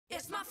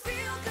my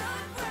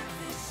feel-good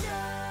breakfast show.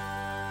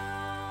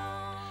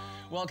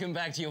 Welcome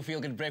back to your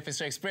feel-good breakfast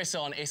show,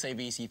 Expresso on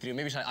SABC3.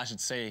 Maybe I should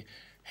say,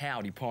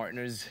 howdy,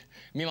 partners.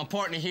 Me and my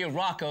partner here,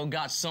 Rocco,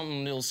 got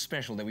something a little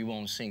special that we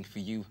won't sing for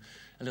you.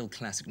 A little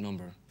classic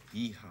number.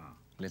 Yeehaw.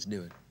 Let's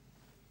do it.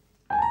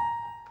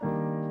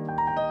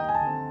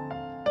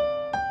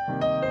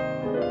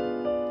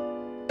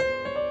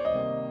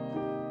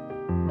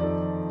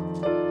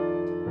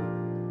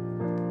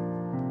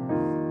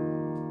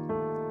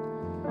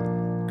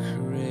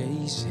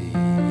 Crazy,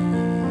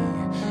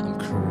 I'm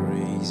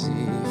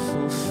crazy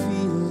for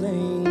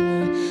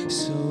feeling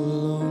so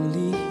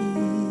lonely.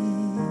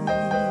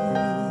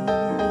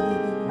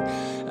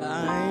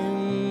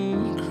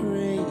 I'm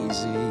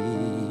crazy,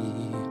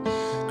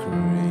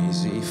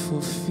 crazy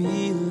for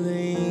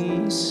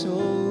feeling so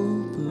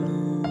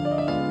blue.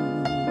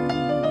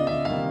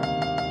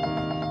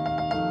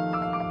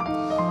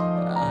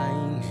 I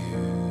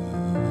knew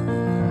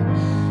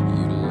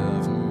you'd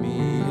love me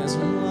as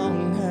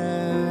long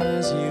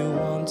as you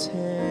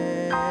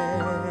wanted,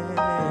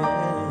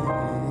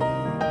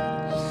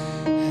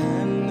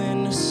 and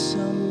then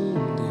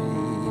someday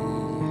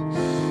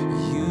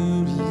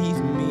you'd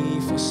leave me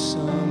for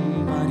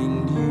somebody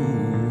new.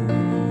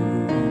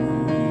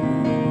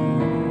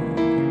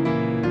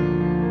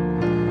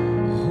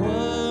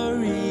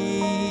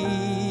 Worry,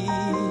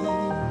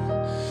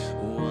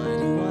 why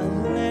do I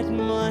let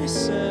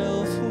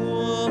myself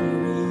worry?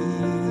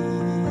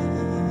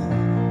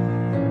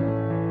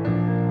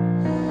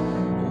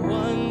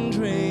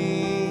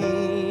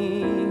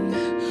 Wondering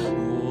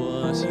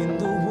what in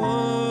the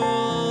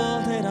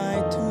world did I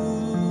do?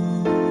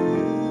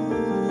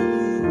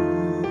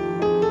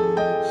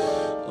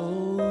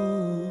 Oh,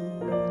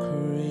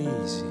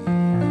 crazy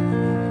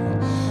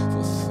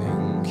for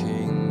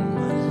thinking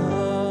my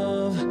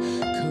love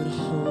could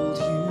hold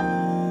you.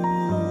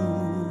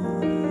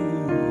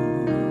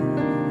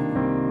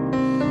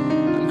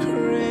 I'm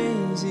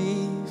crazy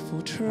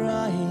for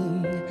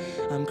trying,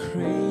 I'm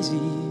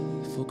crazy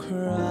for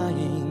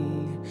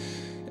crying,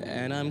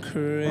 and I'm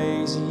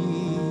crazy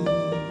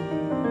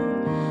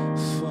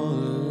for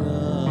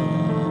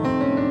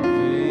loving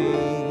you.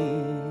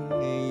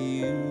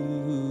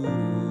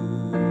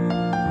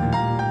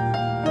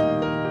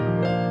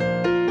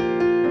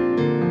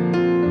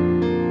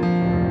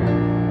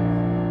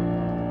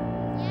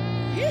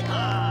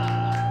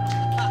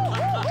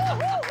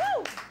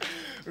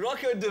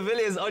 Rocco De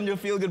Villiers on your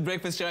Feel Good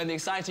Breakfast show, and the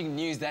exciting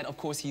news that, of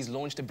course, he's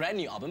launched a brand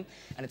new album,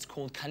 and it's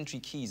called Country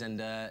Keys.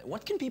 And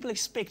what can people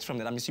expect from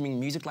that? I'm assuming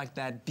music like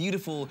that,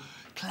 beautiful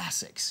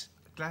classics.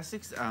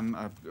 Classics,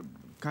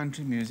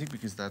 country music,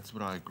 because that's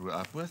what I grew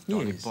up with.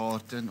 Dolly Yes.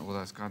 Parton, all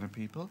those kind of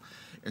people.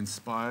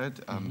 Inspired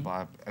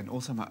by, and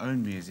also my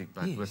own music,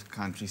 but Yes. with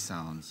country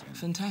sounds.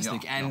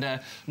 Fantastic. Yeah, and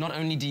yeah. not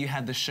only do you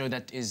have the show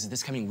that is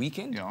this coming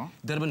weekend, Ja.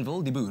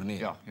 Durbanville, die boer, nee.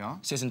 Ja, ja.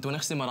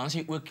 26ste, maar dan is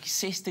jy ook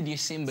 6de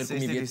Desember kom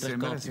jy 6 weer terug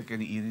Desember Kaap is toe. ek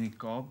hier in die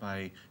Kaap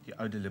by die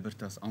oude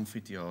Libertas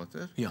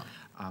Amphitheater. Ja.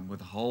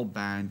 With a whole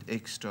band,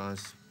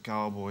 extras,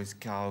 cowboys,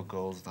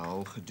 cowgirls, the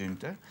whole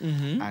gedoente.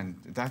 And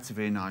that's a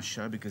very nice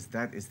show because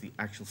that is the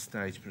actual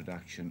stage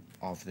production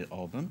of the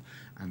album.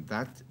 And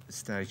that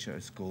stage show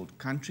is called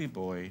Country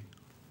Boy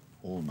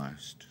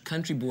Almost.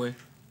 Country Boy,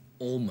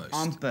 almost.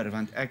 Amper,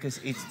 want ek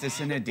is iets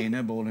tussen 'n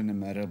dennebol en 'n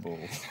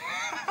middelbol.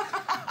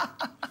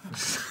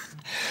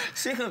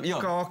 Zeg hem, ja.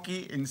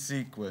 Kakie en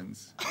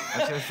sequins.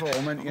 As jy vir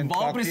hom in een Waar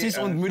pakkie precies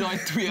in- ontmoet daai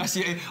twee as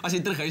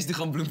jy terug huis toe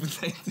gaan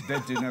bloemfontein?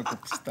 Dit doen ek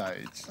op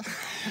stage.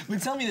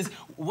 But tell me this,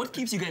 what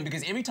keeps you going?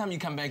 Because every time you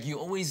come back, you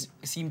always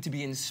seem to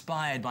be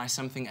inspired by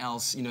something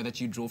else, you know, that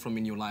you draw from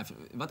in your life.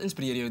 Wat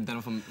inspireer jou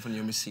dan van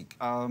jou musiek?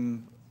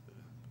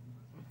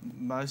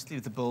 Mostly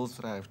the bills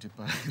that I have to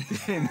pay at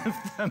the end of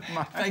the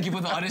month. Thank you for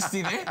the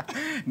honesty there.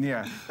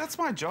 Yeah, that's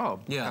my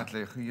job, Yeah.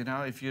 Katlego. You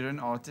know, if you're an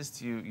artist,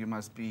 you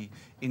must be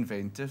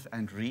inventive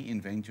and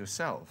reinvent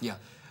yourself. Yeah.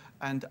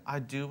 And I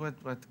do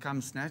what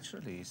comes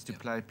naturally, is to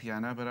play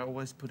piano, but I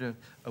always put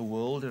a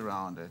world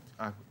around it.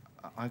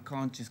 I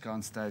can't just go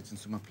on stage and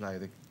sommer play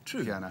the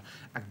piano.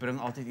 Ek bring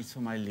altyd iets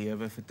van my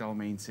lewe, vertel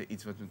mense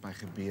iets wat met my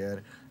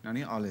gebeur. Nou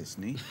nie alles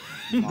nie.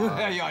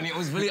 Maar Ja, nee,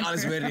 ons wil nie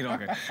alles hoor nie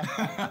raak.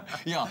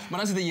 Ja, maar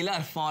dan is dit 'n hele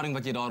ervaring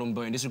wat jy daarom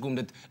bou en dis hoekom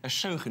dit 'n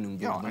show genoem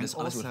word, want and dit is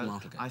alles oor also,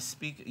 vermaaklikheid. I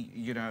speak,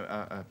 you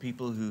know,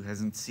 people who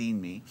hasn't seen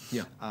me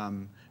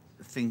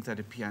think that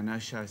a piano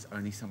show is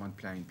only someone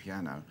playing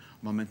piano.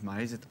 Maar met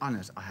my is it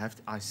anders.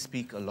 I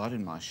speak a lot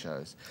in my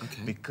shows.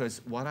 Okay.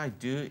 Because what I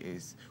do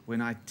is,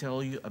 when I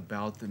tell you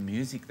about the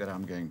music that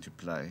I'm going to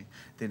play,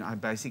 then I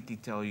basically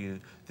tell you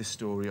the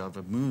story of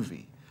a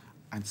movie.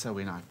 And so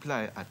when I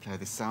play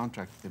the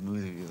soundtrack to the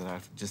movie that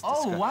I've just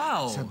described. Oh,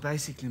 wow. So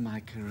basically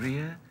my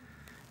career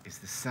is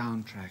the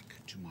soundtrack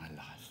to my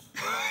life.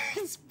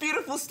 It's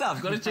beautiful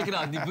stuff. Got to check it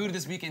out. Die Boer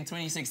this weekend,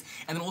 26th.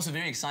 And then also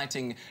very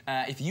exciting,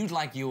 if you'd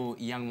like your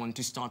young one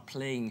to start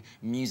playing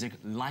music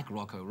like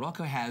Rocco,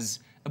 Rocco has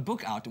a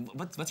book out.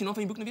 What's die naam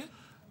van die boek nou weer?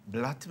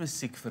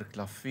 Bladmusiek vir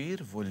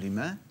klavier,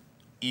 volume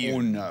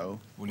or no.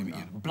 Volume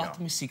 1.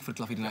 Bladmusiek vir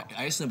klavier.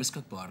 Hy is nou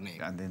beskikbaar, nee.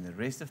 And then the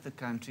rest of the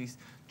countries,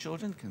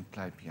 children can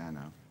play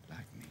piano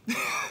like me.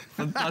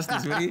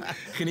 Fantasties, hoorie.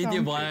 Geniet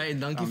jou baie en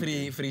dankie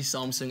vir die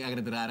Samsung. Ek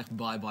het dit regtig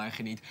baie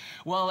geniet.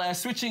 Well,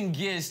 switching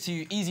gears to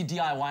easy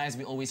DIYs,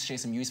 we always share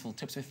some useful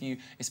tips with you,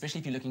 especially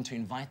if you're looking to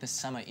invite the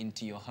summer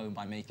into your home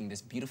by making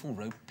this beautiful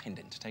rope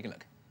pendant. Take a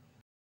look.